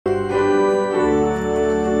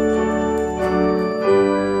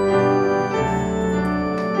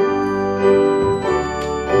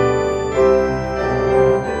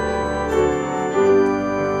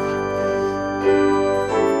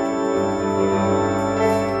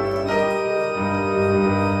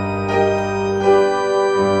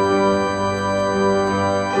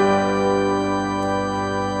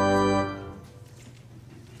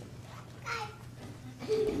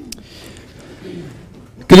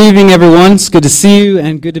evening, everyone. It's good to see you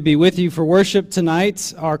and good to be with you for worship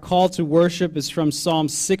tonight. Our call to worship is from Psalm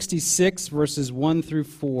 66, verses 1 through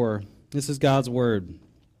 4. This is God's word.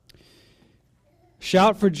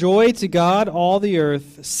 Shout for joy to God, all the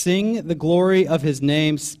earth. Sing the glory of his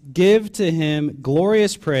name. Give to him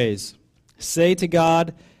glorious praise. Say to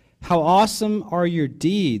God, how awesome are your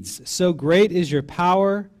deeds. So great is your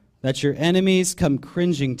power that your enemies come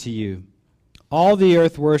cringing to you. All the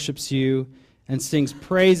earth worships you and sings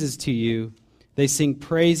praises to you. They sing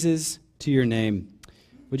praises to your name.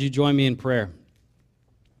 Would you join me in prayer?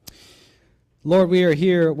 Lord, we are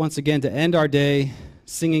here once again to end our day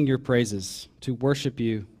singing your praises, to worship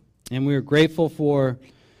you. And we are grateful for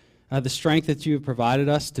the strength that you have provided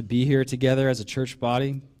us to be here together as a church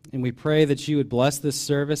body. And we pray that you would bless this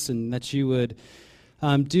service and that you would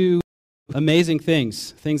do amazing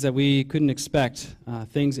things that we couldn't expect,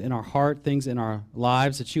 things in our heart, things in our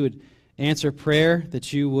lives, that you would answer prayer,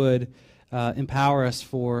 that you would empower us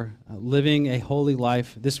for living a holy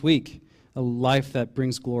life this week, a life that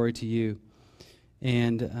brings glory to you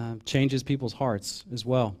and changes people's hearts as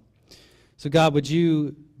well. So God, would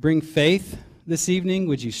you bring faith this evening?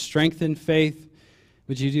 Would you strengthen faith?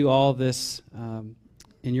 Would you do all of this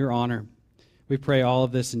in your honor? We pray all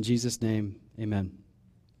of this in Jesus' name. Amen.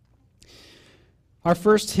 Our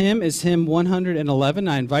first hymn is hymn 111.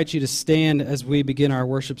 I invite you to stand as we begin our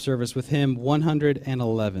worship service with hymn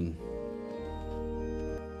 111.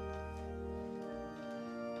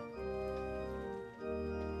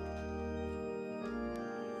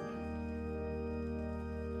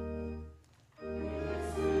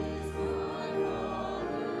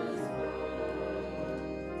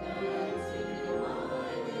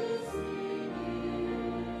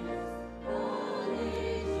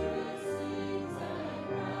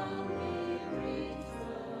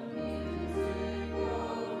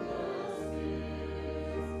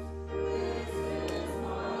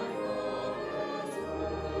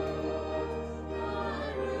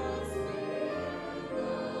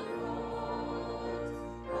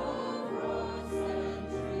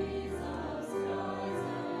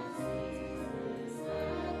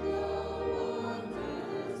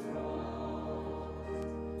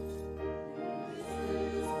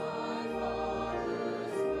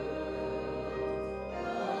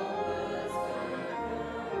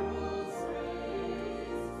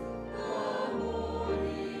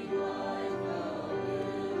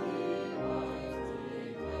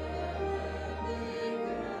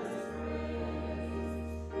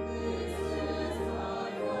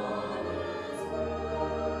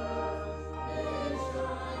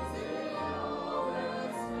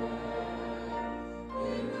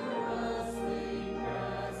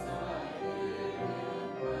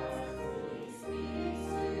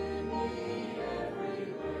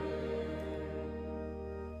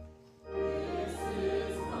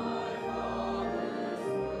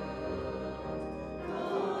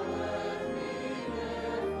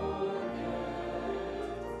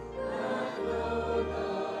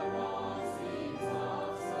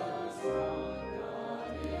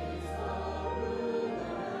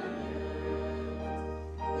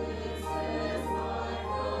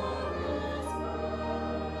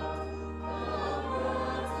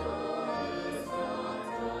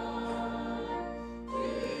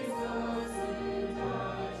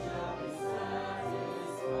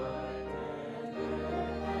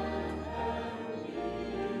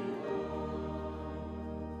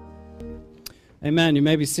 Amen. You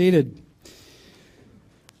may be seated.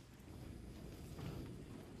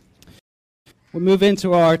 We'll move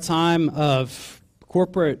into our time of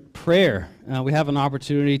corporate prayer. We have an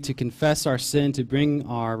opportunity to confess our sin, to bring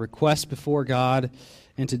our requests before God,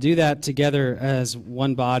 and to do that together as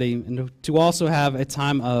one body, and to also have a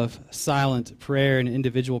time of silent prayer and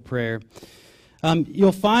individual prayer.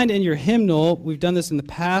 You'll find in your hymnal, we've done this in the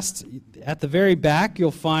past, at the very back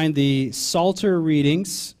you'll find the Psalter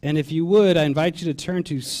readings, and if you would, I invite you to turn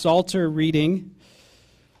to Psalter reading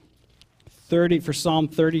 30 for Psalm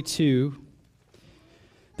 32.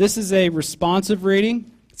 This is a responsive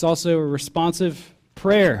reading. It's also a responsive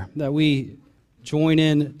prayer that we join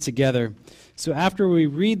in together. So after we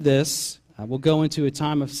read this, we'll go into a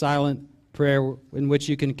time of silent prayer in which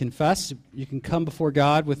you can confess. You can come before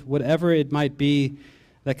God with whatever it might be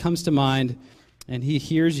that comes to mind, and he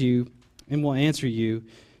hears you and will answer you.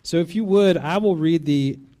 So if you would, I will read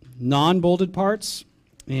the non-bolded parts,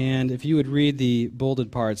 and if you would read the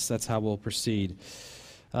bolded parts, that's how we'll proceed.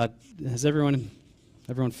 Has everyone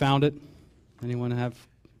found it? Anyone have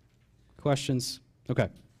questions? Okay.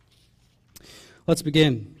 Let's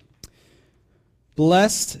begin.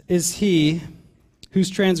 Blessed is he whose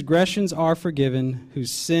transgressions are forgiven,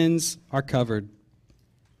 whose sins are covered.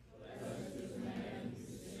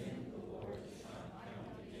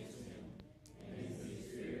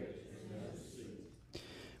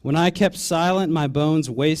 When I kept silent, my bones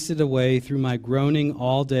wasted away through my groaning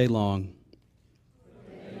all day long.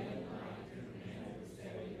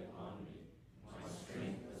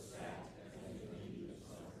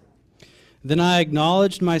 Then I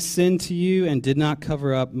acknowledged my sin to you and did not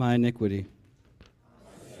cover up my iniquity.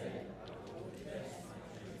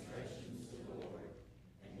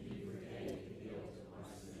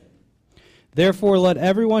 Therefore, let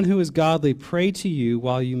everyone who is godly pray to you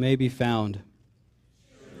while you may be found.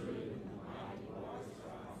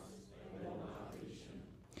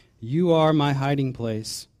 You are my hiding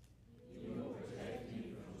place.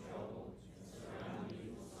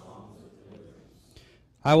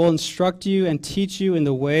 I will instruct you and teach you in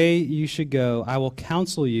the way you should go. I will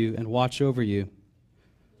counsel you and watch over you.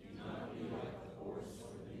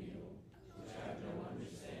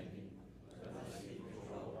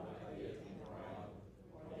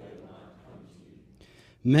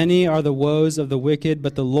 Many are the woes of the wicked,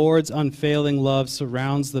 but the Lord's unfailing love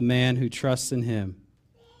surrounds the man who trusts in him.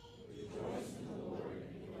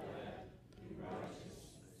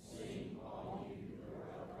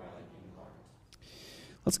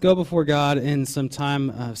 Let's go before God in some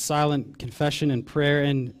time of silent confession and prayer.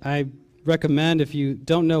 And I recommend, if you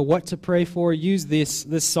don't know what to pray for, use this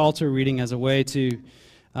Psalter reading as a way to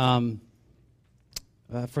for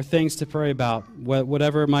things to pray about.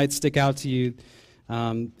 Whatever might stick out to you,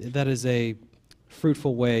 that is a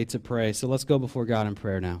fruitful way to pray. So let's go before God in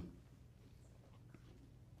prayer now.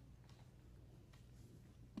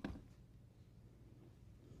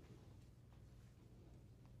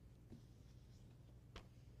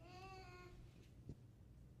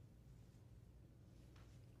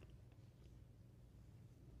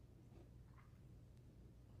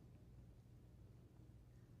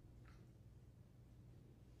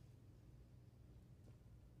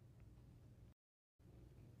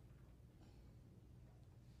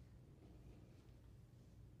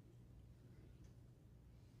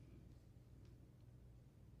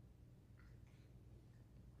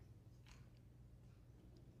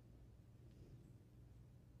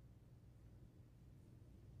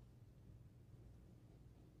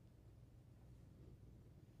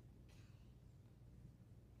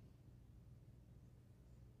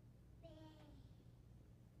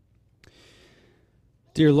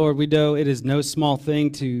 Dear Lord, we know it is no small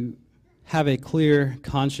thing to have a clear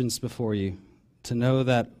conscience before you, to know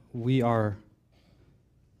that we are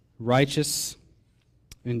righteous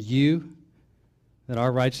in you, that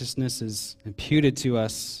our righteousness is imputed to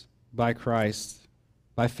us by Christ,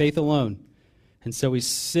 by faith alone. And so we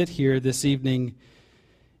sit here this evening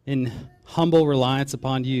in humble reliance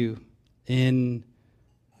upon you, in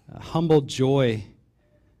humble joy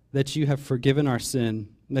that you have forgiven our sin,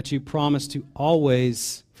 that you promise to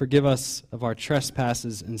always forgive us of our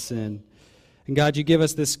trespasses and sin. And God, you give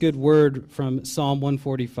us this good word from Psalm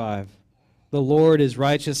 145. The Lord is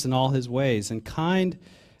righteous in all his ways and kind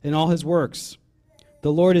in all his works.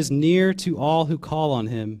 The Lord is near to all who call on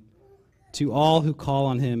him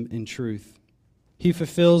in truth. He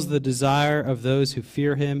fulfills the desire of those who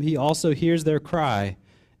fear him. He also hears their cry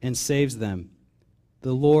and saves them.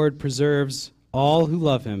 The Lord preserves all who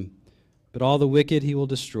love him, but all the wicked he will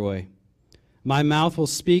destroy. My mouth will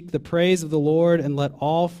speak the praise of the Lord, and let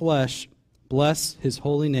all flesh bless his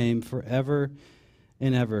holy name forever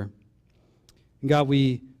and ever. And God,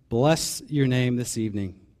 we bless your name this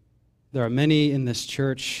evening. There are many in this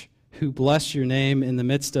church who bless your name in the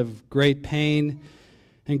midst of great pain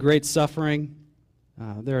and great suffering.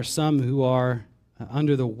 There are some who are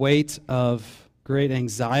under the weight of great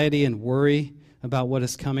anxiety and worry about what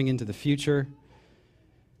is coming into the future.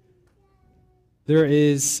 There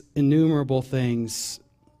is innumerable things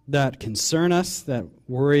that concern us, that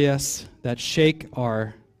worry us, that shake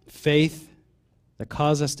our faith, that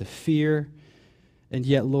cause us to fear. And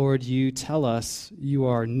yet, Lord, you tell us you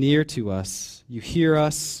are near to us. You hear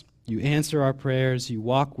us, you answer our prayers, you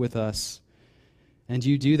walk with us, and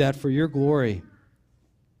you do that for your glory,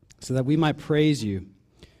 so that we might praise you.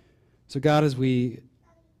 So God, as we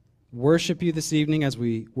worship you this evening, as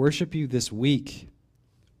we worship you this week,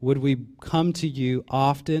 would we come to you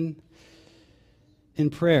often in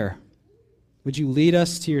prayer? Would you lead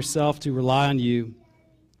us to yourself to rely on you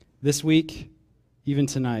this week, even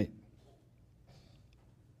tonight?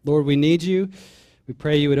 Lord, we need you. We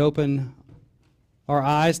pray you would open our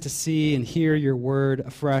eyes to see and hear your word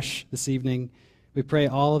afresh this evening. We pray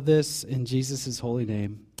all of this in Jesus' holy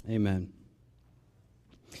name. Amen.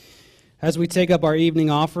 As we take up our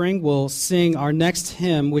evening offering, we'll sing our next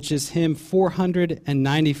hymn, which is hymn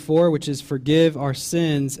 494, which is Forgive Our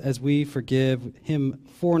Sins as We Forgive. Hymn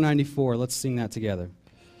 494. Let's sing that together.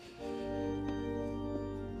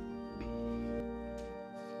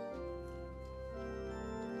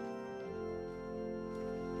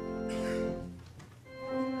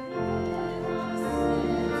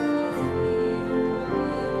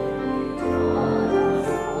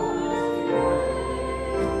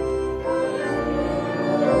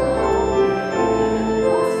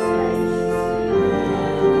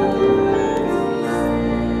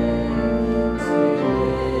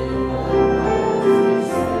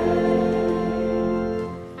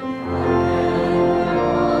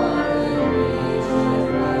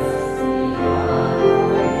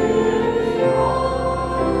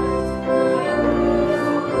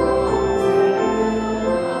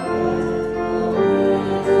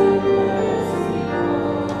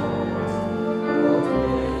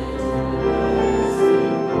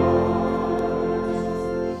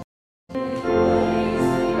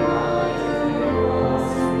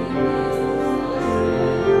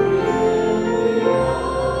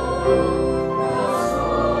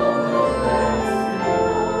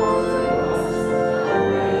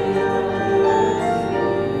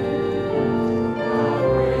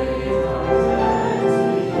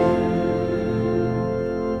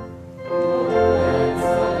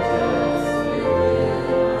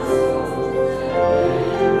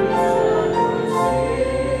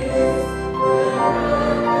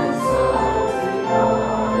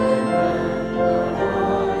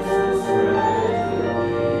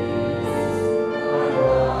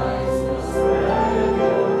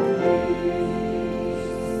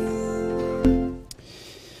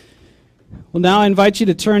 Well, now I invite you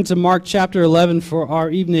to turn to Mark chapter 11 for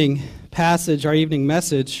our evening passage, our evening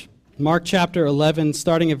message. Mark chapter 11,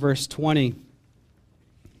 starting at verse 20.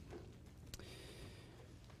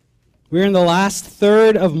 We're in the last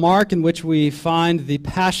third of Mark, in which we find the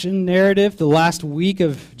Passion narrative, the last week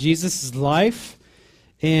of Jesus' life.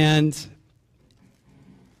 And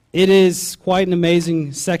it is quite an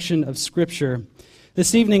amazing section of Scripture.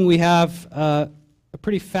 This evening we have a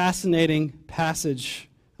pretty fascinating passage.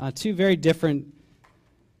 Two very different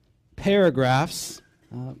paragraphs,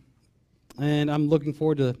 and I'm looking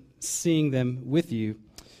forward to seeing them with you.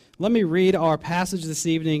 Let me read our passage this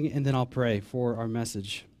evening, and then I'll pray for our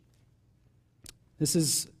message. This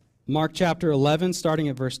is Mark chapter 11, starting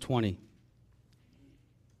at verse 20.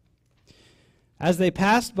 As they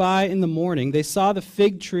passed by in the morning, they saw the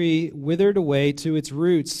fig tree withered away to its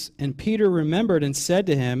roots, and Peter remembered and said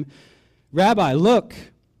to him, "Rabbi, look,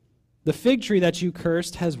 the fig tree that you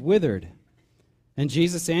cursed has withered." And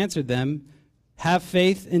Jesus answered them, "Have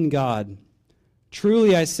faith in God.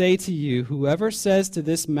 Truly I say to you, whoever says to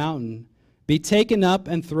this mountain, 'Be taken up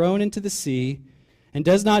and thrown into the sea,' and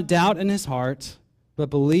does not doubt in his heart, but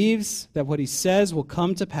believes that what he says will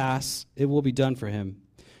come to pass, it will be done for him.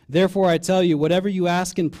 Therefore I tell you, whatever you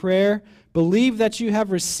ask in prayer, believe that you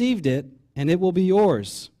have received it, and it will be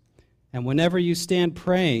yours. And whenever you stand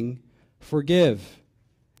praying, forgive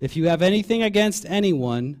if you have anything against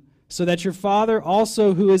anyone, so that your Father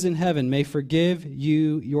also who is in heaven may forgive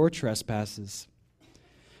you your trespasses."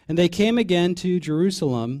 And they came again to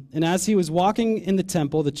Jerusalem, and as he was walking in the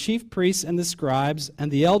temple, the chief priests and the scribes and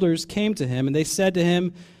the elders came to him, and they said to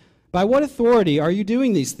him, "By what authority are you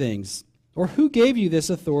doing these things? Or who gave you this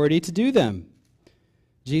authority to do them?"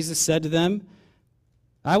 Jesus said to them,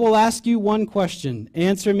 "I will ask you one question.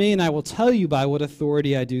 Answer me, and I will tell you by what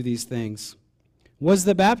authority I do these things. Was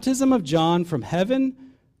the baptism of John from heaven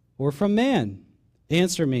or from man?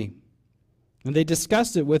 Answer me." And they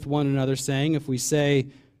discussed it with one another, saying, "If we say,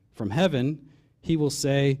 'From heaven,' he will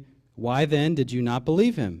say, 'Why then did you not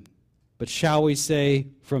believe him?' But shall we say,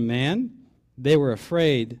 'From man?'" They were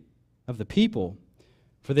afraid of the people,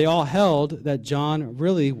 for they all held that John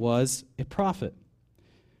really was a prophet.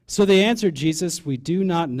 So they answered Jesus, "We do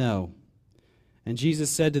not know." And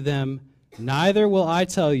Jesus said to them, "Neither will I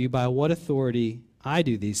tell you by what authority I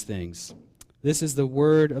do these things." This is the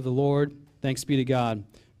word of the Lord. Thanks be to God.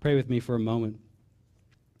 Pray with me for a moment.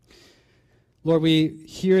 Lord, we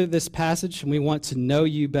hear this passage and we want to know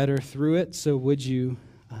you better through it. So would you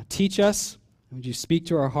teach us? Would you speak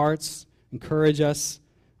to our hearts, encourage us,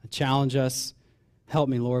 challenge us? Help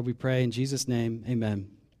me, Lord, we pray in Jesus' name. Amen.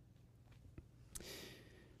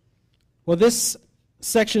 Well, this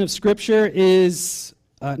section of Scripture is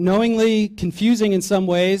knowingly confusing in some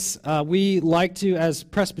ways. We like to, as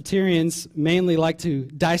Presbyterians, mainly like to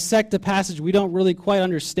dissect a passage we don't really quite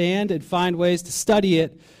understand and find ways to study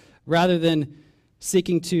it rather than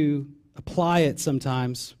seeking to apply it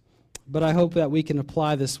sometimes. but I hope that we can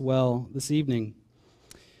apply this well this evening.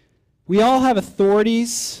 We all have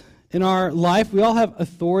authorities in our life. We all have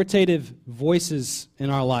authoritative voices in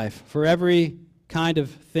our life for every kind of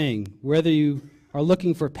thing. Whether you are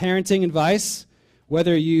looking for parenting advice,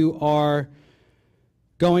 whether you are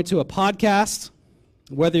going to a podcast,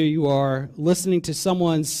 whether you are listening to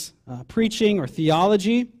someone's preaching or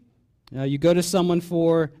theology, you go to someone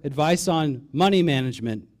for advice on money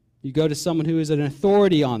management. You go to someone who is an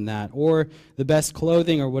authority on that, or the best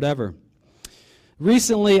clothing or whatever.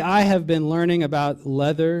 Recently, I have been learning about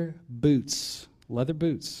leather boots,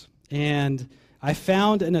 and I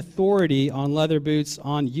found an authority on leather boots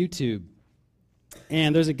on YouTube.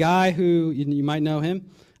 And there's a guy who, you might know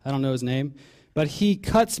him, I don't know his name, but he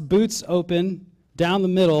cuts boots open down the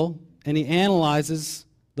middle, and he analyzes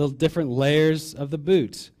the different layers of the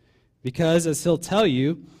boot. Because, as he'll tell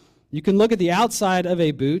you, you can look at the outside of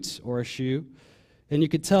a boot or a shoe, and you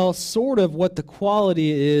can tell sort of what the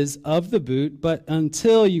quality is of the boot, but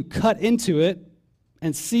until you cut into it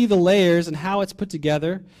and see the layers and how it's put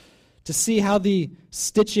together, to see how the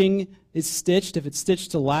stitching is stitched, if it's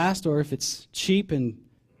stitched to last or if it's cheap and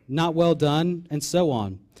not well done, and so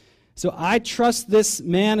on. So I trust this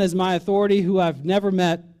man as my authority who I've never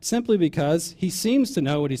met simply because he seems to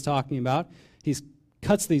know what he's talking about. He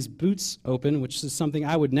cuts these boots open, which is something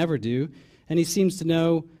I would never do, and he seems to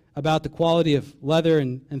know about the quality of leather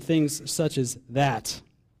and things such as that.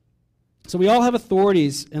 So we all have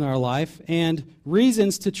authorities in our life and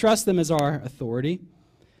reasons to trust them as our authority.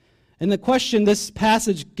 And the question this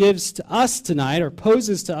passage gives to us tonight, or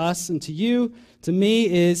poses to us and to you, to me,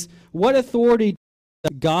 is what authority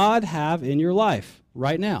does God have in your life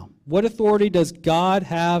right now? What authority does God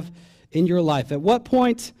have in your life? At what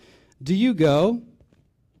point do you go,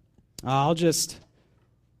 I'll just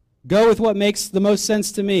go with what makes the most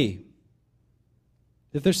sense to me?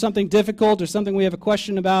 If there's something difficult or something we have a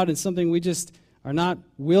question about and something we just are not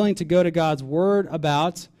willing to go to God's Word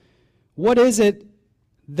about, what is it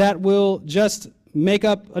that will just make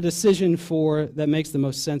up a decision for that makes the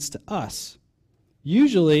most sense to us?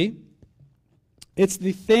 Usually, it's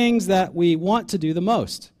the things that we want to do the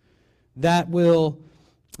most that will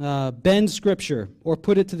bend Scripture or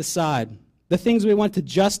put it to the side. The things we want to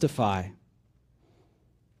justify.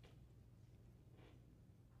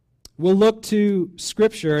 We'll look to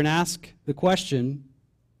Scripture and ask the question,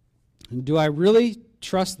 do I really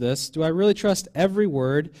trust this? Do I really trust every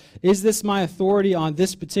word? Is this my authority on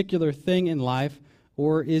this particular thing in life,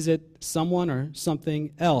 or is it someone or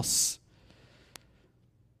something else?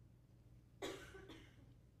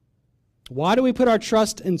 Why do we put our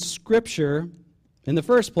trust in Scripture in the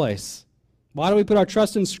first place? Why do we put our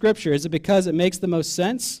trust in Scripture? Is it because it makes the most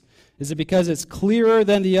sense? Is it because it's clearer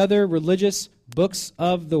than the other religious books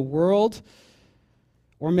of the world?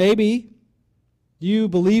 Or maybe you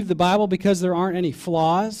believe the Bible because there aren't any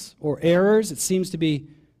flaws or errors. It seems to be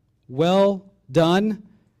well done.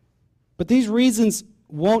 But these reasons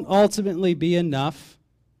won't ultimately be enough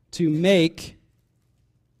to make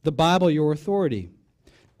the Bible your authority.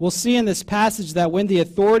 We'll see in this passage that when the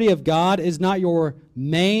authority of God is not your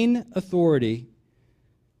main authority,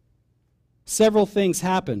 several things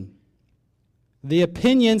happen. The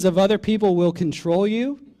opinions of other people will control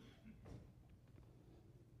you.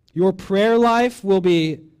 Your prayer life will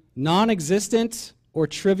be non-existent or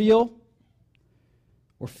trivial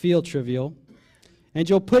or feel trivial. And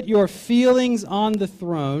you'll put your feelings on the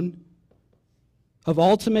throne of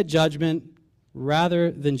ultimate judgment rather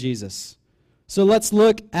than Jesus. So let's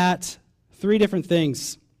look at three different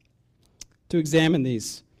things to examine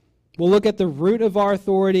these. We'll look at the root of our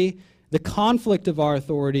authority, the conflict of our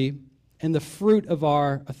authority, and the fruit of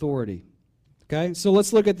our authority. Okay? So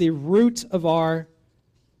let's look at the root of our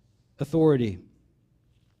authority.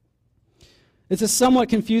 It's a somewhat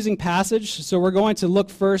confusing passage, so we're going to look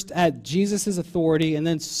first at Jesus' authority and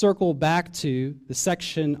then circle back to the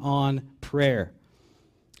section on prayer,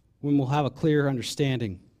 when we'll have a clearer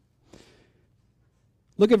understanding.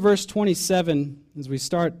 Look at verse 27 as we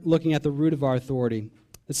start looking at the root of our authority.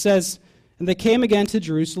 It says, "And they came again to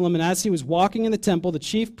Jerusalem, and as he was walking in the temple, the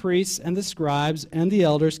chief priests and the scribes and the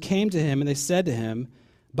elders came to him, and they said to him,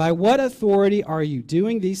 'By what authority are you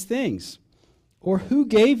doing these things? Or who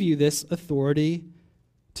gave you this authority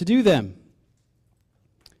to do them?'"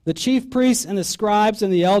 The chief priests and the scribes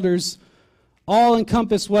and the elders all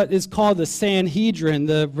encompass what is called the Sanhedrin,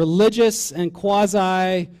 the religious and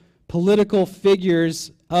quasi-political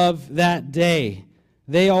figures of that day.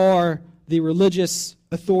 They are the religious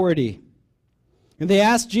authority. And they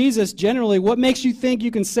ask Jesus generally, what makes you think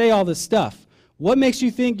you can say all this stuff? What makes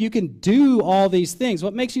you think you can do all these things?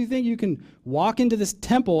 What makes you think you can walk into this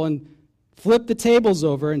temple and flip the tables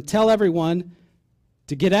over and tell everyone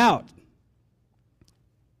to get out.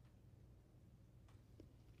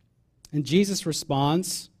 And Jesus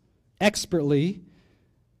responds expertly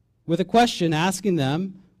with a question asking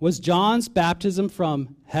them, was John's baptism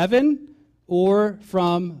from heaven or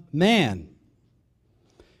from man?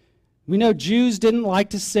 We know Jews didn't like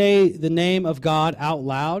to say the name of God out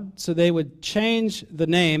loud, so they would change the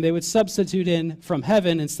name. They would substitute in from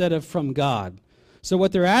heaven instead of from God. So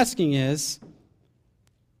what they're asking is,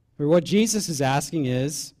 or what Jesus is asking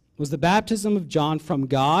is, was the baptism of John from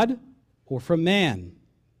God or from man?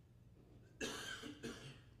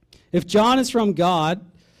 If John is from God,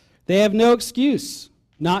 they have no excuse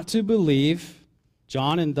not to believe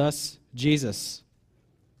John and thus Jesus.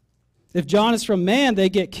 If John is from man, they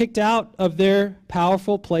get kicked out of their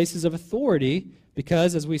powerful places of authority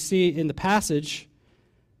because, as we see in the passage,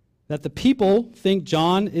 that the people think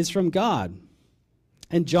John is from God.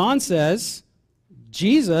 And John says,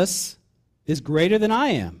 Jesus is greater than I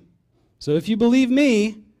am. So if you believe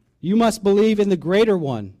me, you must believe in the greater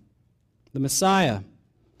one, the Messiah.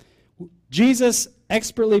 Jesus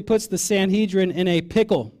expertly puts the Sanhedrin in a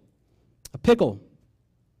pickle.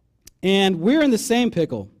 And we're in the same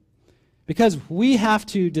pickle because we have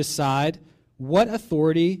to decide what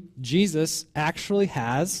authority Jesus actually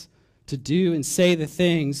has to do and say the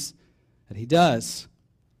things that he does.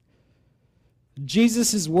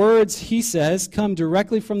 Jesus' words, he says, come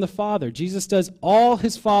directly from the Father. Jesus does all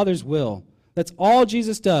his Father's will. That's all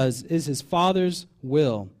Jesus does is his Father's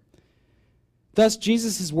will. Thus,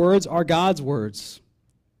 Jesus' words are God's words.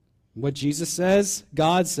 What Jesus says,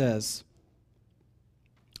 God says.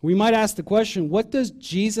 We might ask the question, what does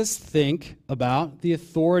Jesus think about the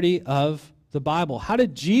authority of the Bible? How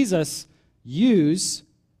did Jesus use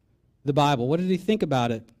the Bible? What did he think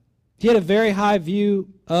about it? He had a very high view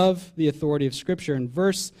of the authority of Scripture. In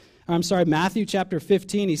Matthew chapter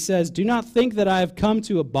 15, he says, "Do not think that I have come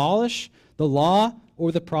to abolish the law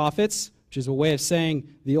or the prophets," which is a way of saying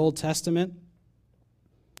the Old Testament.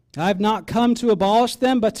 "I have not come to abolish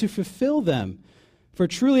them, but to fulfill them. For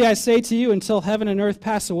truly I say to you, until heaven and earth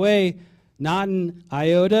pass away, not an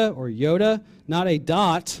iota or yoda, not a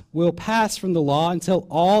dot will pass from the law until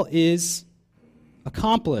all is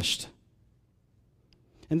accomplished."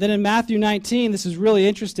 And then in Matthew 19, this is really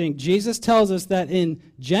interesting. Jesus tells us that in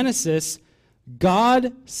Genesis,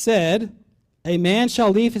 God said, "A man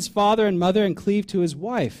shall leave his father and mother and cleave to his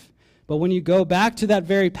wife." But when you go back to that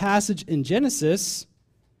very passage in Genesis,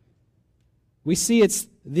 we see it's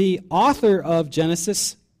the author of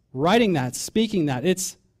Genesis writing that, speaking that.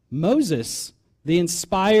 It's Moses, the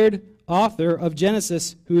inspired author of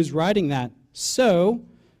Genesis, who is writing that. So,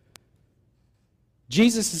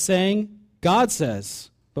 Jesus is saying, God says.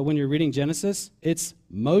 But when you're reading Genesis, it's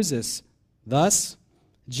Moses. Thus,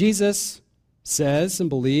 Jesus says and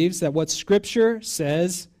believes that what Scripture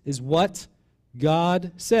says is what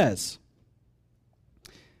God says.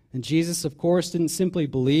 And Jesus, of course, didn't simply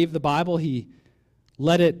believe the Bible. He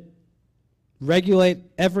let it regulate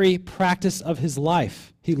every practice of his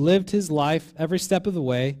life. He lived his life every step of the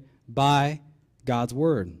way by God's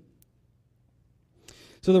Word.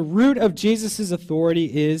 So the root of Jesus' authority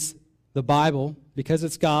is the Bible, because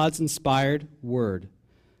it's God's inspired Word.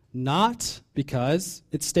 Not because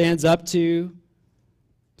it stands up to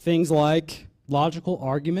things like logical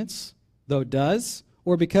arguments, though it does,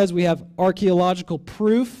 or because we have archaeological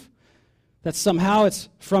proof that somehow it's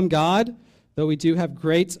from God, though we do have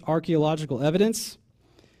great archaeological evidence.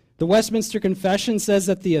 The Westminster Confession says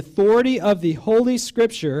that the authority of the Holy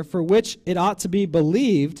Scripture, for which it ought to be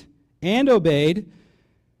believed and obeyed,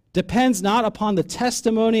 depends not upon the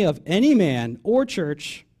testimony of any man or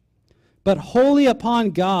church, but wholly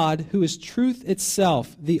upon God, who is truth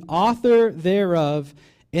itself, the author thereof,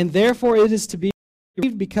 and therefore it is to be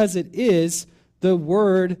believed because it is the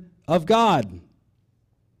Word of God.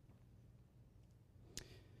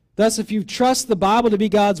 Thus, if you trust the Bible to be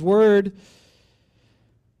God's Word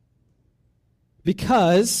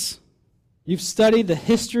because you've studied the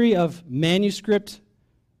history of manuscript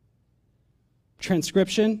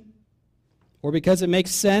transcription, or because it makes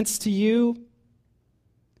sense to you,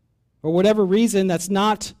 or whatever reason that's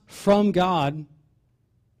not from God,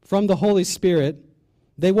 from the Holy Spirit,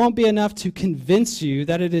 they won't be enough to convince you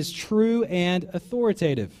that it is true and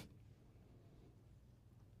authoritative.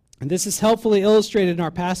 And this is helpfully illustrated in our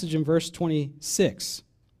passage in verse 26,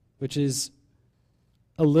 which is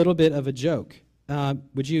a little bit of a joke.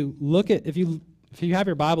 Would you look at, if you have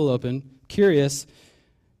your Bible open, curious,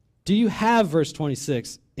 do you have verse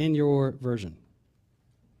 26 in your version?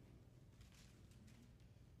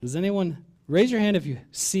 Does anyone raise your hand if you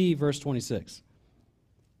see verse 26?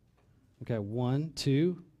 Okay, 1,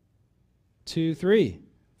 2, 2, 3.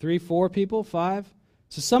 3, 4 people, 5.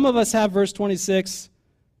 So some of us have verse 26,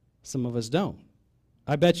 some of us don't.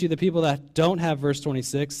 I bet you the people that don't have verse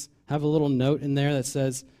 26 have a little note in there that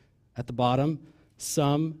says at the bottom,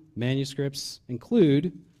 some manuscripts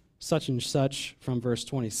include such and such from verse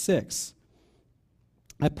 26.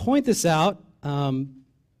 I point this out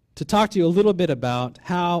to talk to you a little bit about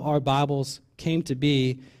how our Bibles came to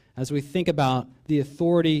be as we think about the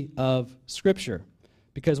authority of Scripture.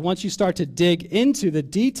 Because once you start to dig into the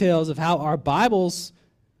details of how our Bibles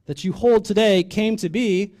that you hold today came to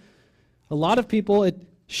be, a lot of people, it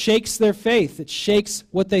shakes their faith. It shakes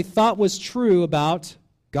what they thought was true about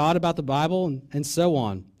God, about the Bible, and so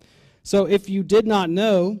on. So if you did not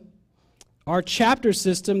know, our chapter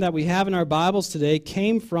system that we have in our Bibles today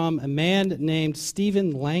came from a man named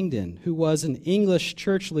Stephen Langdon, who was an English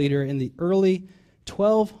church leader in the early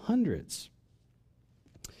 1200s.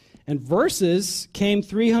 And verses came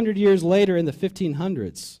 300 years later in the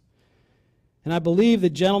 1500s. And I believe the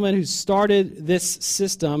gentleman who started this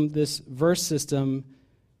system, this verse system,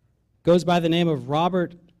 goes by the name of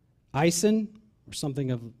Robert Eisen, or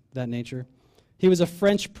something of that nature. He was a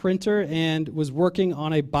French printer and was working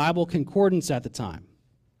on a Bible concordance at the time.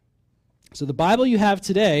 So the Bible you have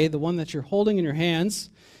today, the one that you're holding in your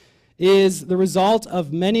hands, is the result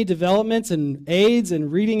of many developments and aids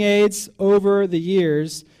and reading aids over the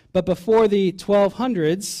years. But before the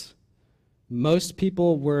 1200s, most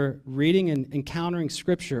people were reading and encountering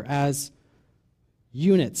Scripture as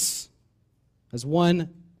units, as one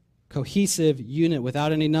cohesive unit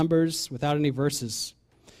without any numbers, without any verses.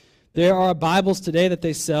 There are Bibles today that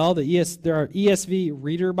they sell. There are ESV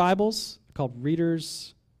reader Bibles called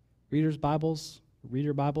Reader's Bibles,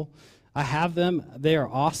 Reader Bible. I have them. They are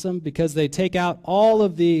awesome because they take out all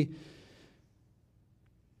of the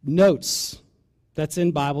notes that's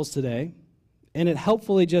in Bibles today, and it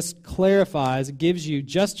helpfully just clarifies, gives you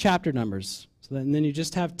just chapter numbers, and then you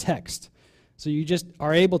just have text. So you just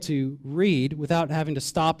are able to read without having to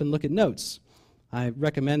stop and look at notes. I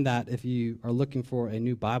recommend that if you are looking for a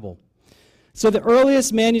new Bible. So the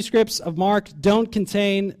earliest manuscripts of Mark don't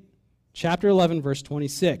contain chapter 11, verse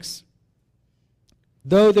 26,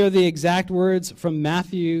 though they're the exact words from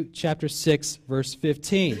Matthew chapter 6, verse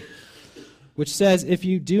 15, which says, "If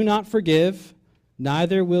you do not forgive,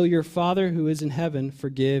 neither will your Father who is in heaven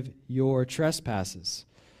forgive your trespasses."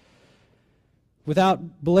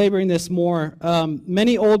 Without belaboring this more,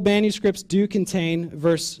 many old manuscripts do contain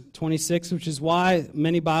verse 26, which is why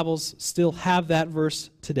many Bibles still have that verse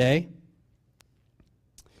today.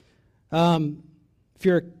 If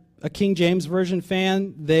you're a King James Version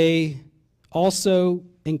fan, they also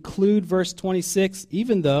include verse 26,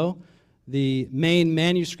 even though the main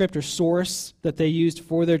manuscript or source that they used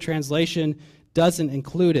for their translation doesn't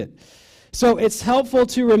include it. So it's helpful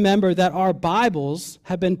to remember that our Bibles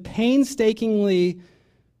have been painstakingly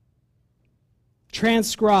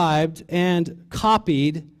transcribed and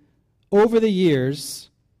copied over the years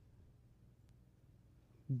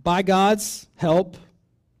by God's help,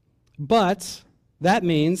 but that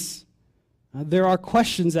means there are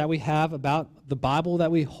questions that we have about the Bible that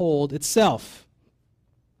we hold itself.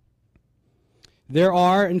 There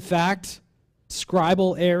are, in fact,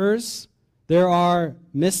 scribal errors. There are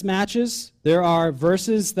mismatches. There are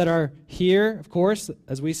verses that are here, of course,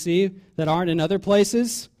 as we see, that aren't in other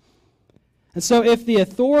places. And so if the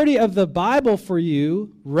authority of the Bible for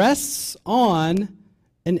you rests on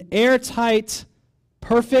an airtight,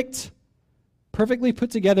 perfectly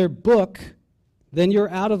put together book, then you're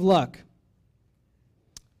out of luck.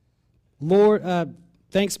 Lord,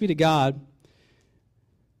 thanks be to God,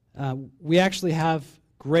 we actually have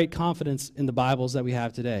great confidence in the Bibles that we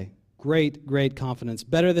have today. Great confidence.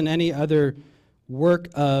 Better than any other work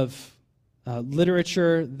of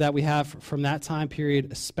literature that we have from that time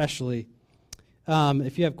period especially.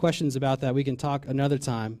 If you have questions about that, we can talk another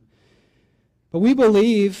time. But we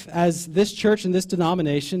believe, as this church and this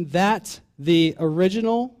denomination, that the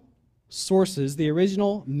original sources, the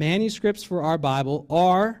original manuscripts for our Bible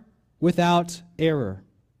are without error.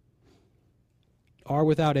 Are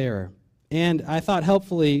without error. And I thought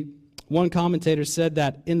helpfully, one commentator said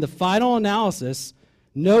that in the final analysis,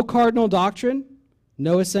 no cardinal doctrine,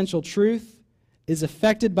 no essential truth is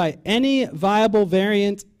affected by any viable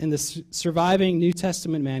variant in the surviving New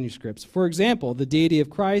Testament manuscripts. For example, the deity of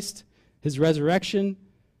Christ, his resurrection,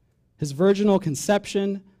 his virginal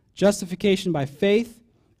conception, justification by faith,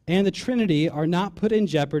 and the Trinity are not put in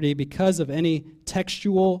jeopardy because of any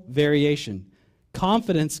textual variation.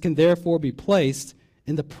 Confidence can therefore be placed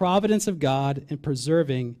in the providence of God in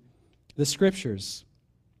preserving the Scriptures.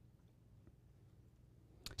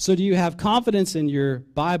 So do you have confidence in your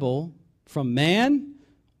Bible from man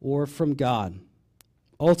or from God?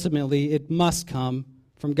 Ultimately, it must come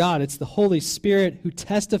from God. It's the Holy Spirit who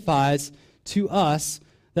testifies to us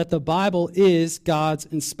that the Bible is God's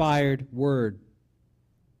inspired word.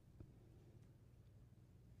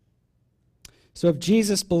 So if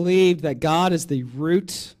Jesus believed that God is the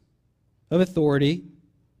root of authority,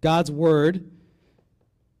 God's word,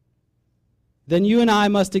 then you and I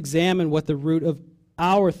must examine what the root of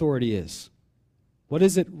our authority is. What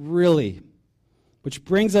is it really? Which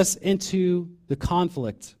brings us into the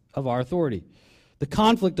conflict of our authority. The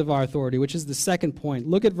conflict of our authority, which is the second point.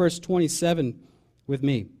 Look at verse 27 with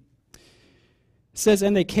me. It says,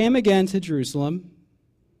 "And they came again to Jerusalem."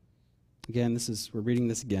 Again, we're reading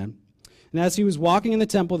this again. "And as he was walking in the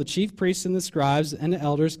temple, the chief priests and the scribes and the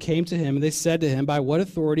elders came to him, and they said to him, 'By what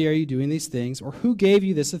authority are you doing these things? Or who gave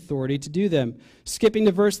you this authority to do them?'" Skipping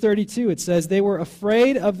to verse 32, it says, "They were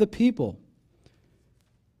afraid of the people."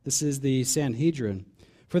 This is the Sanhedrin.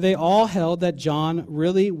 "For they all held that John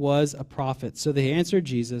really was a prophet. So they answered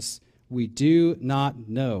Jesus, 'We do not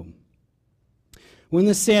know.'" When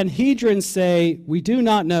the Sanhedrin say, "We do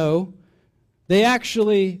not know," they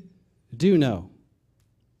actually do know.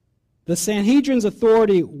 The Sanhedrin's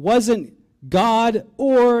authority wasn't God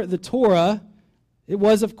or the Torah. It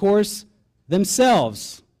was, of course,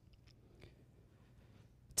 themselves.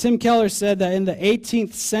 Tim Keller said that in the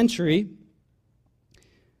 18th century,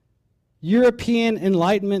 European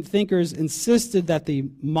Enlightenment thinkers insisted that the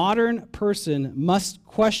modern person must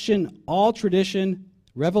question all tradition,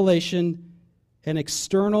 revelation, and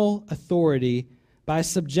external authority by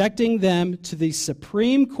subjecting them to the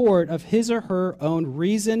supreme court of his or her own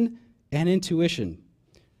reason and intuition.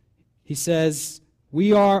 He says,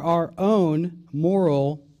 we are our own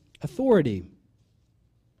moral authority.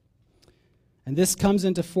 And this comes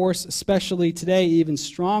into force, especially today, even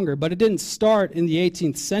stronger. But it didn't start in the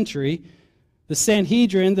 18th century. The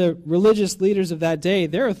Sanhedrin, the religious leaders of that day,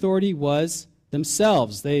 their authority was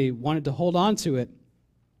themselves. They wanted to hold on to it.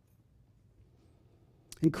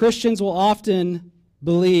 And Christians will often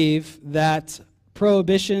believe that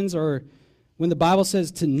prohibitions, or when the Bible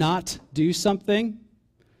says to not do something,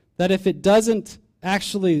 that if it doesn't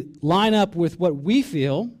actually line up with what we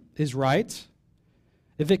feel is right,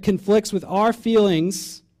 if it conflicts with our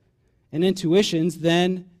feelings and intuitions,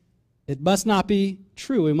 then it must not be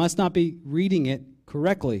true. We must not be reading it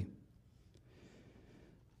correctly.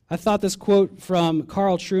 I thought this quote from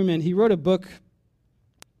Carl Trueman, he wrote a book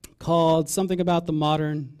called Something About the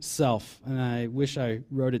Modern Self, and I wish I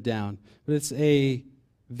wrote it down. But it's a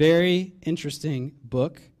very interesting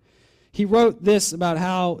book. He wrote this about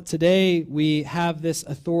how today we have this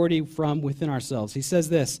authority from within ourselves. He says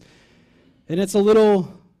this, and it's a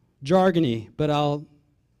little jargony, but I'll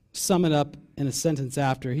sum it up in a sentence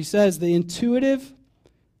after. He says, the intuitive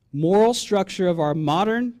moral structure of our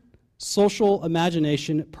modern social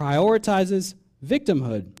imagination prioritizes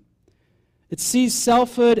victimhood. It sees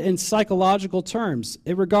selfhood in psychological terms.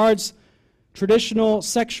 It regards traditional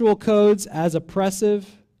sexual codes as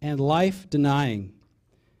oppressive and life-denying,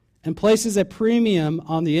 and places a premium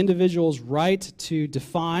on the individual's right to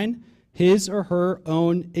define his or her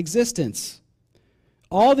own existence.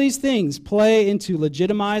 All these things play into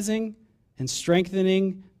legitimizing and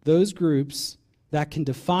strengthening those groups that can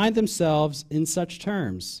define themselves in such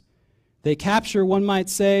terms. They capture, one might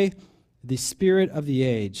say, the spirit of the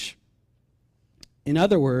age. In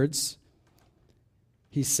other words,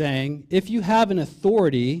 he's saying, if you have an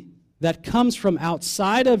authority that comes from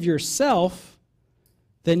outside of yourself,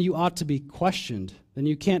 then you ought to be questioned. Then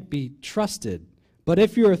you can't be trusted. But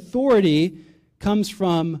if your authority comes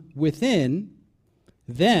from within,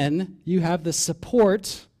 then you have the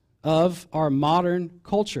support of our modern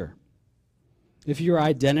culture. If your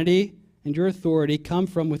identity and your authority come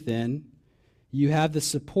from within, you have the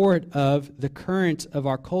support of the current of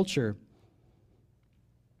our culture.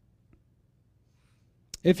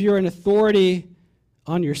 If you're an authority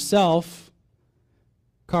on yourself,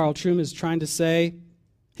 Carl Trueman is trying to say,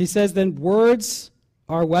 he says, then words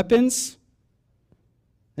are weapons,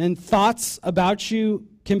 and thoughts about you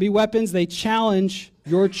can be weapons. They challenge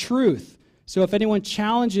your truth. So if anyone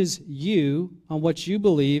challenges you on what you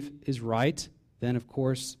believe is right, then of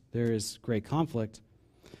course there is great conflict.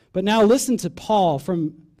 But now listen to Paul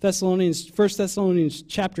from 1 Thessalonians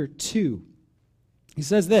chapter 2. He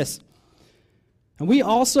says this, and we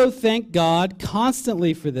also thank God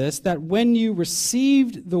constantly for this, that when you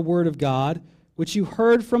received the word of God, which you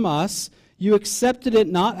heard from us, you accepted it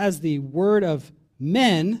not as the word of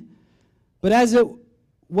men, but as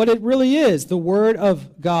what it really is, the word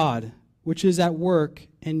of God, which is at work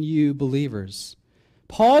in you believers.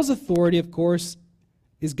 Paul's authority, of course,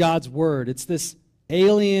 is God's word. It's this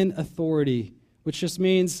alien authority, which just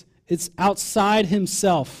means it's outside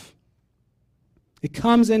himself. It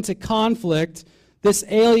comes into conflict, this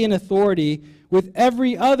alien authority, with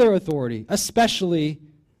every other authority, especially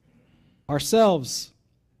ourselves.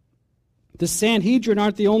 The Sanhedrin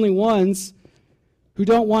aren't the only ones who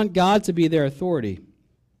don't want God to be their authority.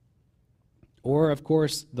 Or, of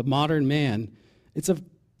course, the modern man. It's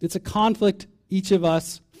a conflict each of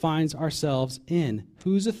us finds ourselves in.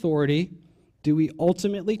 Whose authority do we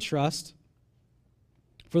ultimately trust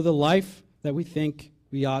for the life that we think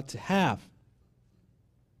we ought to have?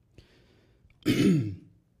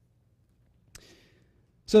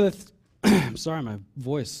 So, sorry, my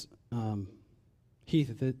voice.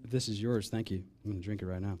 Heath, if this is yours, thank you. I'm going to drink it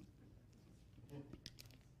right now.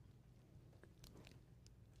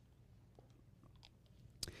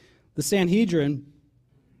 The Sanhedrin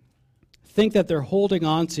think that they're holding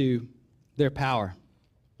on to their power,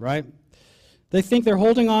 right? They think they're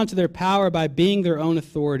holding on to their power by being their own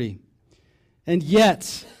authority. And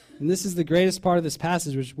yet, and this is the greatest part of this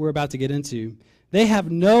passage which we're about to get into, they have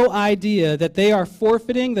no idea that they are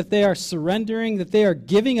forfeiting, that they are surrendering, that they are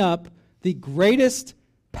giving up the greatest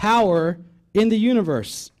power in the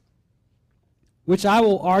universe, which I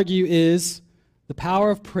will argue is the power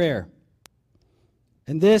of prayer.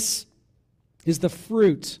 And this is the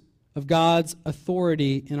fruit of God's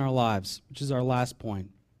authority in our lives, which is our last point.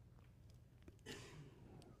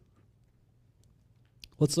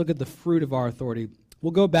 Let's look at the fruit of our authority.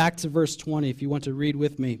 We'll go back to verse 20 if you want to read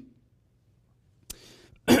with me.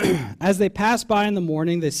 As they passed by in the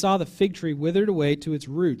morning, they saw the fig tree withered away to its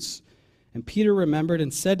roots. And Peter remembered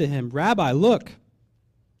and said to him, Rabbi, look,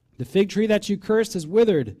 the fig tree that you cursed has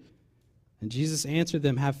withered. And Jesus answered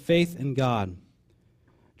them, have faith in God.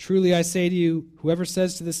 Truly I say to you, whoever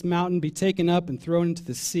says to this mountain, be taken up and thrown into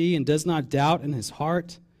the sea, and does not doubt in his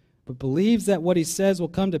heart, but believes that what he says will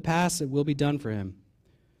come to pass, it will be done for him.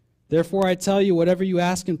 Therefore I tell you, whatever you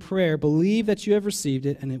ask in prayer, believe that you have received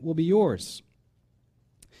it, and it will be yours.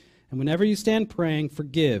 And whenever you stand praying,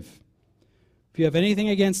 forgive, if you have anything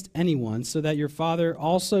against anyone, so that your Father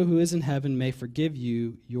also who is in heaven may forgive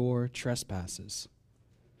you your trespasses.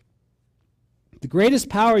 The greatest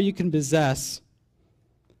power you can possess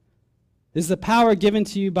is the power given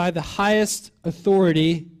to you by the highest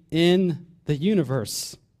authority in the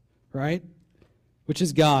universe, right? Which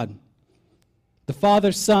is God, the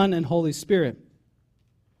Father, Son, and Holy Spirit.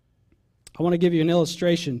 I want to give you an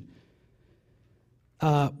illustration.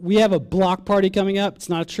 We have a block party coming up. It's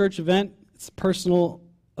not a church event. It's a personal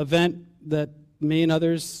event that me and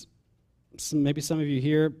others, maybe some of you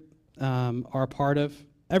here, are a part of.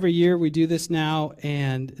 Every year we do this now,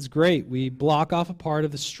 and it's great. We block off a part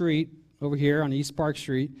of the street over here on East Park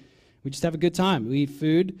Street. We just have a good time. We eat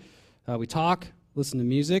food, we talk, listen to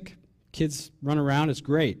music, kids run around. It's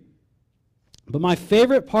great. But my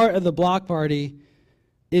favorite part of the block party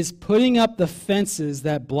is putting up the fences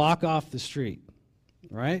that block off the street,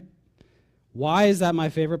 right? Why is that my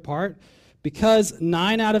favorite part? Because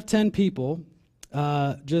 9 out of 10 people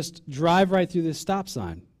just drive right through this stop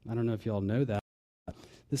sign. I don't know if you all know that.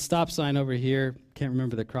 The stop sign over here, can't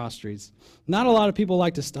remember the cross streets. Not a lot of people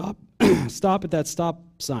like to stop at that stop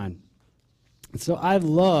sign. And so I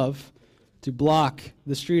love to block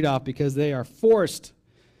the street off because they are forced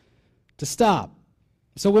to stop.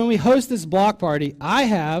 So when we host this block party, I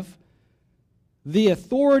have the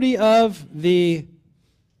authority of the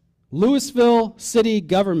Louisville city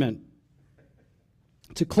government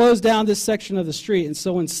to close down this section of the street. And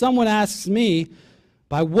so when someone asks me,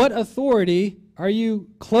 by what authority are you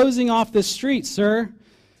closing off this street, sir?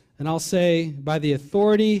 And I'll say, by the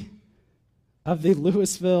authority of the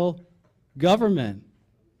Louisville government.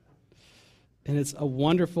 And it's a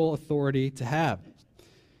wonderful authority to have.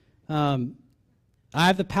 I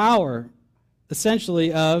have the power,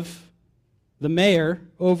 essentially, of the mayor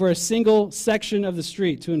over a single section of the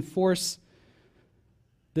street to enforce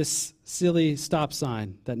this silly stop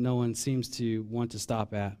sign that no one seems to want to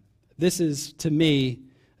stop at. This is, to me,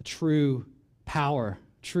 a true power,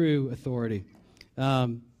 true authority.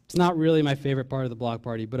 It's not really my favorite part of the block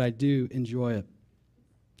party, but I do enjoy it.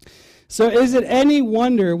 So is it any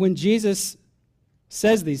wonder when Jesus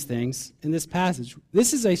says these things in this passage?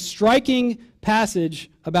 This is a striking passage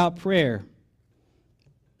about prayer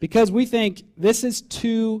because we think this is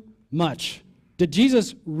too much. Did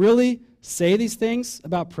Jesus really say these things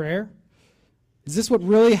about prayer? Is this what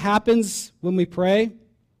really happens when we pray?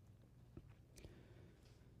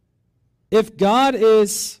 If God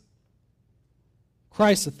is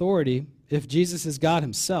Christ's authority, if Jesus is God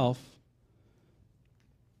himself,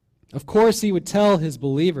 Of course, he would tell his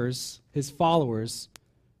believers, his followers,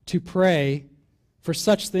 to pray for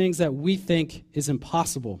such things that we think is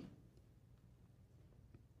impossible.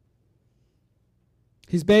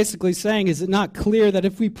 He's basically saying, is it not clear that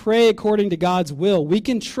if we pray according to God's will, we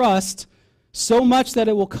can trust so much that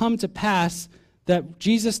it will come to pass that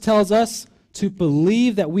Jesus tells us to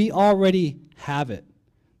believe that we already have it,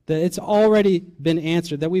 that it's already been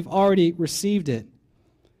answered, that we've already received it.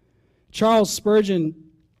 Charles Spurgeon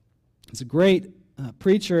is a great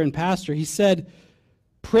preacher and pastor. He said,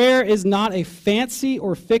 prayer is not a fancy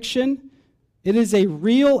or fiction. It is a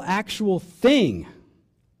real, actual thing,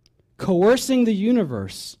 coercing the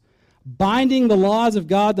universe, binding the laws of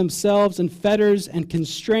God themselves in fetters, and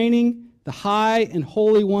constraining the high and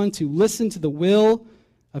holy one to listen to the will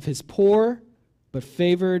of his poor but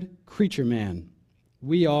favored creature man.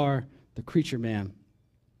 We are the creature man.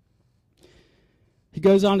 He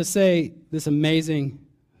goes on to say this amazing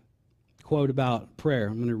quote about prayer.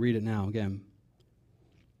 I'm going to read it now again.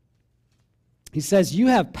 He says, "You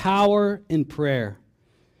have power in prayer,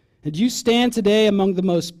 and you stand today among the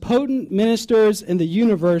most potent ministers in the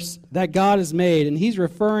universe that God has made." And he's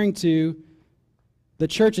referring to the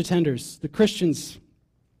church attenders, the Christians.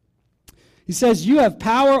 He says, "You have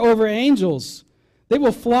power over angels. They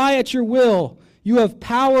will fly at your will. You have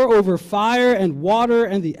power over fire and water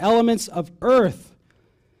and the elements of earth.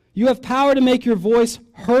 You have power to make your voice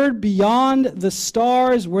heard beyond the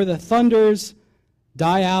stars where the thunders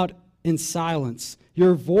die out in silence.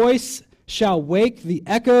 Your voice shall wake the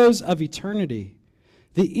echoes of eternity.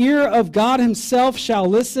 The ear of God himself shall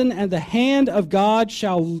listen, and the hand of God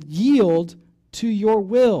shall yield to your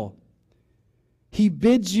will. He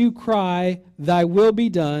bids you cry, 'Thy will be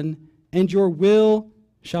done,' and your will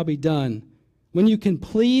shall be done. When you can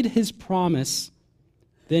plead his promise,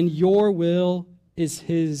 then your will is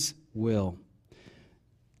his will."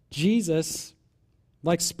 Jesus,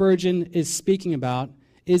 like Spurgeon is speaking about,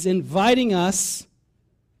 is inviting us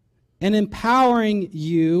and empowering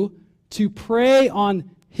you to pray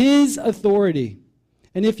on his authority.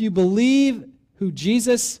 And if you believe who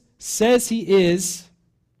Jesus says he is,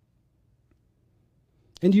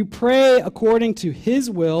 and you pray according to his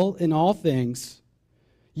will in all things,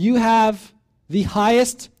 you have the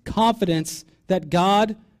highest confidence that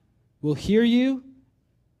God will hear you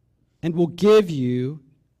and will give you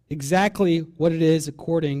exactly what it is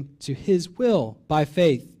according to his will by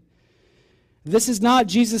faith. This is not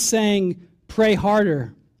Jesus saying, pray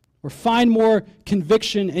harder or find more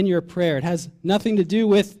conviction in your prayer. It has nothing to do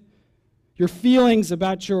with your feelings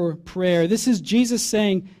about your prayer. This is Jesus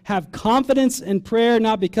saying, have confidence in prayer,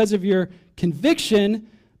 not because of your conviction,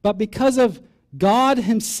 but because of God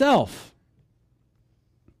himself.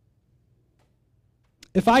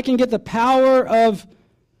 If I can get the power of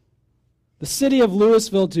the city of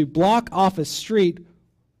Louisville to block off a street,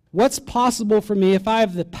 what's possible for me if I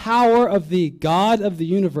have the power of the God of the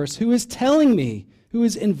universe who is telling me, who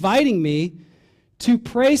is inviting me to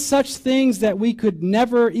pray such things that we could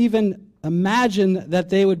never even imagine that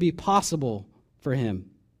they would be possible for him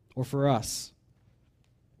or for us?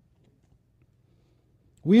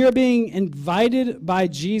 We are being invited by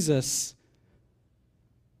Jesus.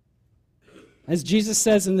 As Jesus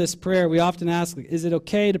says in this prayer, we often ask, is it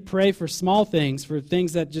okay to pray for small things, for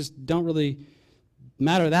things that just don't really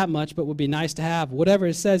matter that much, but would be nice to have? Whatever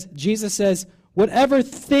it says, Jesus says, whatever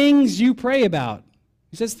things you pray about.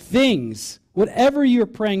 He says things, whatever you're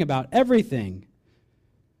praying about, everything.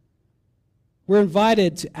 We're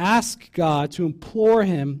invited to ask God, to implore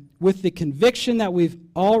him with the conviction that we've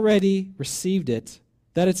already received it,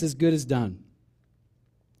 that it's as good as done.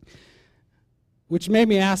 Which made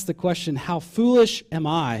me ask the question, how foolish am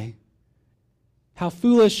I? How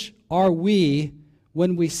foolish are we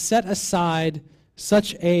when we set aside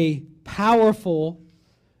such a powerful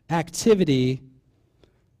activity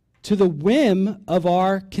to the whim of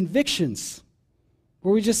our convictions?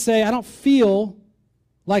 Where we just say, I don't feel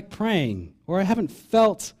like praying, or I haven't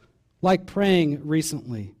felt like praying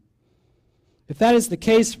recently. If that is the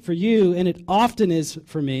case for you, and it often is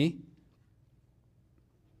for me,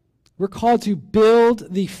 we're called to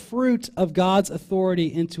build the fruit of God's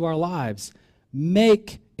authority into our lives.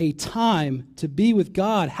 Make a time to be with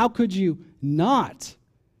God. How could you not?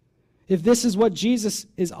 If this is what Jesus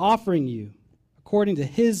is offering you, according to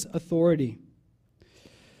his authority.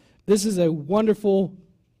 This is a wonderful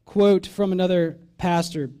quote from another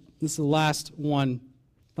pastor. This is the last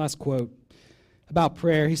quote about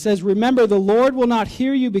prayer. He says, "Remember, the Lord will not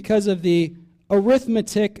hear you because of the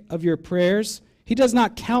arithmetic of your prayers. He does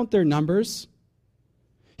not count their numbers.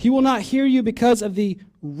 He will not hear you because of the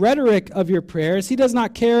rhetoric of your prayers. He does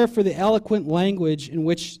not care for the eloquent language in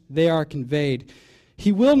which they are conveyed.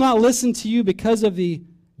 He will not listen to you because of the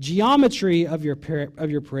geometry of your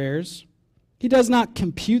prayers. He does not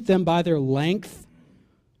compute them by their length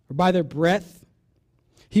or by their breadth.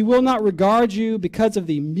 He will not regard you because of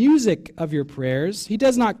the music of your prayers. He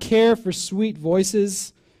does not care for sweet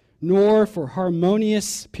voices, nor for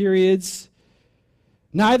harmonious periods.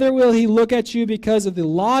 Neither will he look at you because of the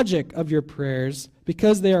logic of your prayers,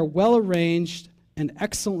 because they are well arranged and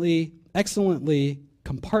excellently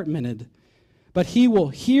compartmented. But he will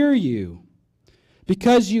hear you.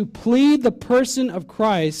 Because you plead the person of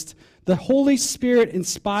Christ, the Holy Spirit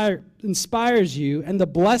inspires you, and the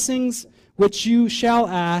blessings which you shall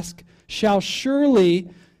ask shall surely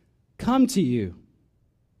come to you.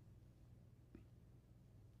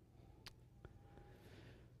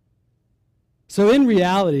 So in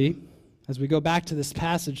reality, as we go back to this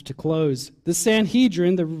passage to close, the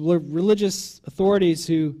Sanhedrin, the religious authorities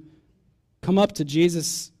who come up to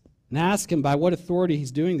Jesus and ask him by what authority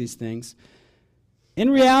he's doing these things, in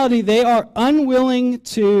reality, they are unwilling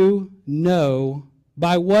to know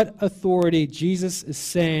by what authority Jesus is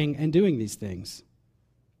saying and doing these things.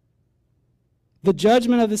 The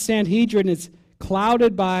judgment of the Sanhedrin is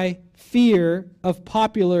clouded by fear of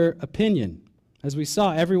popular opinion. As we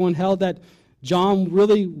saw, everyone held that John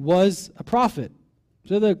really was a prophet.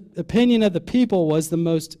 So the opinion of the people was the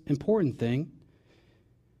most important thing.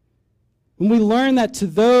 When we learn that to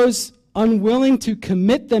those unwilling to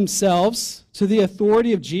commit themselves to the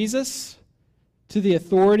authority of Jesus, to the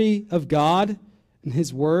authority of God and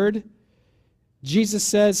his word, Jesus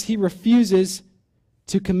says he refuses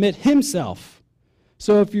to commit himself.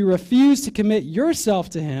 So if you refuse to commit yourself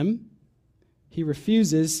to him, he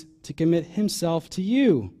refuses to commit himself to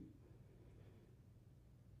you.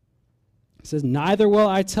 He says, neither will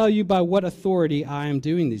I tell you by what authority I am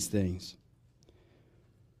doing these things.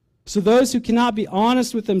 So those who cannot be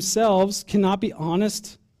honest with themselves cannot be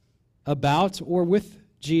honest about or with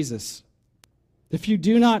Jesus. If you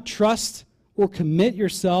do not trust or commit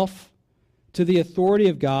yourself to the authority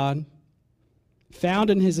of God, found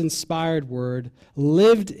in his inspired word,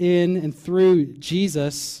 lived in and through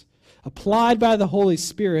Jesus, applied by the Holy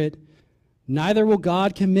Spirit, neither will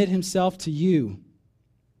God commit himself to you.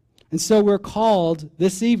 And so we're called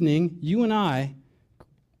this evening, you and I,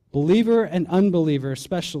 believer and unbeliever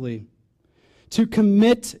especially, to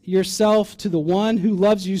commit yourself to the one who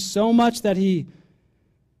loves you so much that he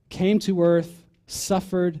came to earth,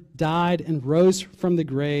 suffered, died, and rose from the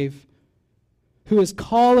grave, who is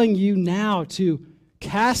calling you now to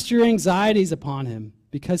cast your anxieties upon him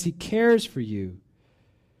because he cares for you,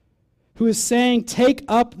 who is saying, take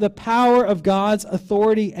up the power of God's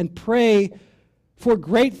authority and pray for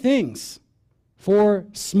great things, for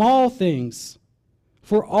small things,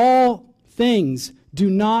 for all things. Do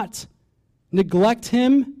not neglect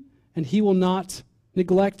him, and he will not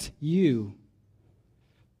neglect you.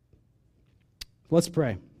 Let's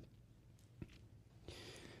pray.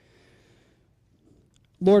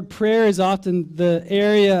 Lord, prayer is often the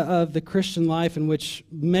area of the Christian life in which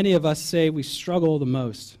many of us say we struggle the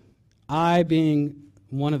most, I being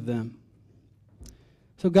one of them.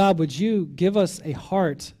 So God, would you give us a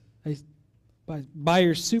heart by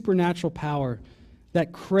your supernatural power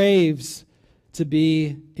that craves to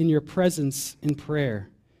be in your presence in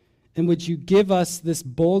prayer? And would you give us this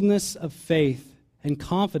boldness of faith and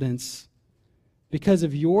confidence because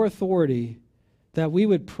of your authority that we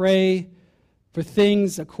would pray for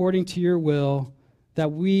things according to your will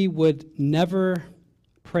that we would never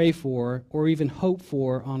pray for or even hope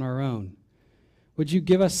for on our own? Would you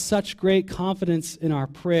give us such great confidence in our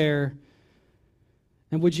prayer,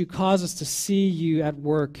 and would you cause us to see you at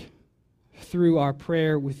work through our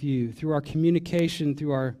prayer with you, through our communication,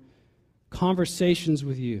 through our conversations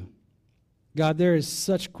with you? God, there is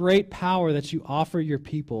such great power that you offer your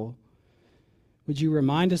people. Would you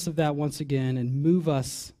remind us of that once again and move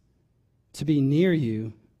us to be near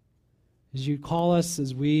you? As you call us,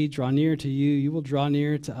 as we draw near to you, you will draw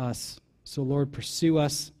near to us. So, Lord, pursue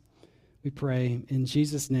us, we pray. In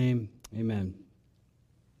Jesus' name, amen.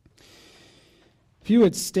 If you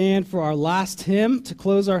would stand for our last hymn to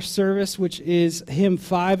close our service, which is hymn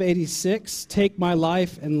 586, Take My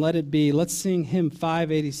Life and Let It Be. Let's sing hymn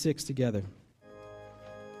 586 together.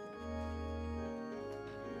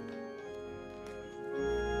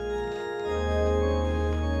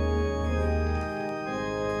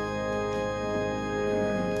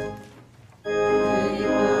 Take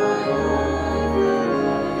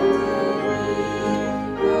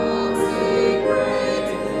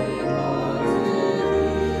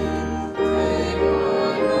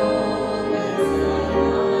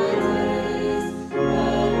my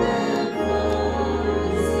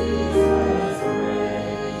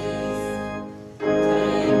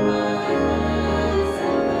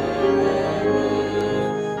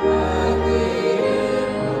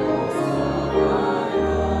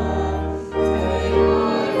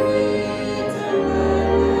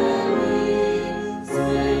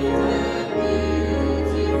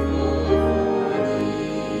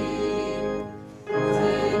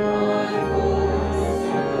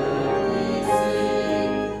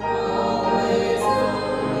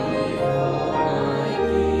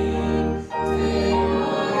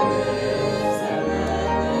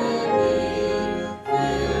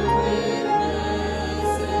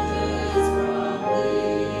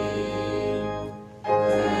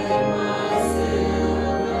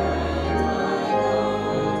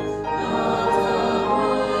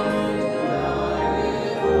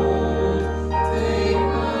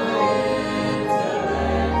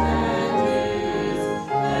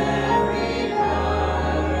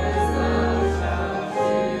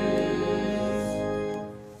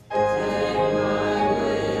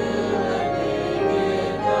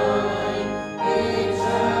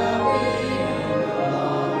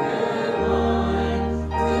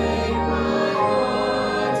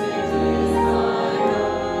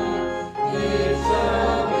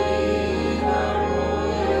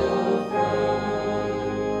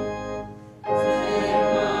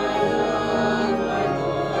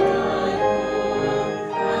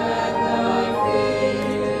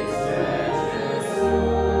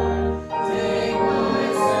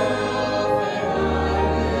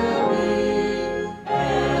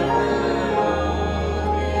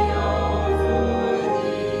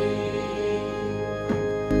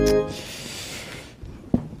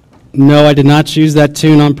No, I did not choose that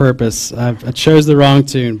tune on purpose. I chose the wrong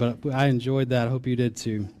tune, but I enjoyed that. I hope you did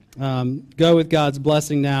too. Go with God's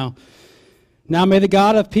blessing now. Now may the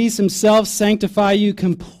God of peace himself sanctify you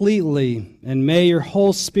completely, and may your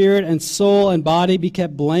whole spirit and soul and body be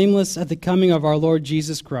kept blameless at the coming of our Lord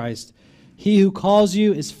Jesus Christ. He who calls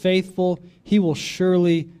you is faithful. He will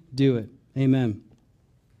surely do it. Amen.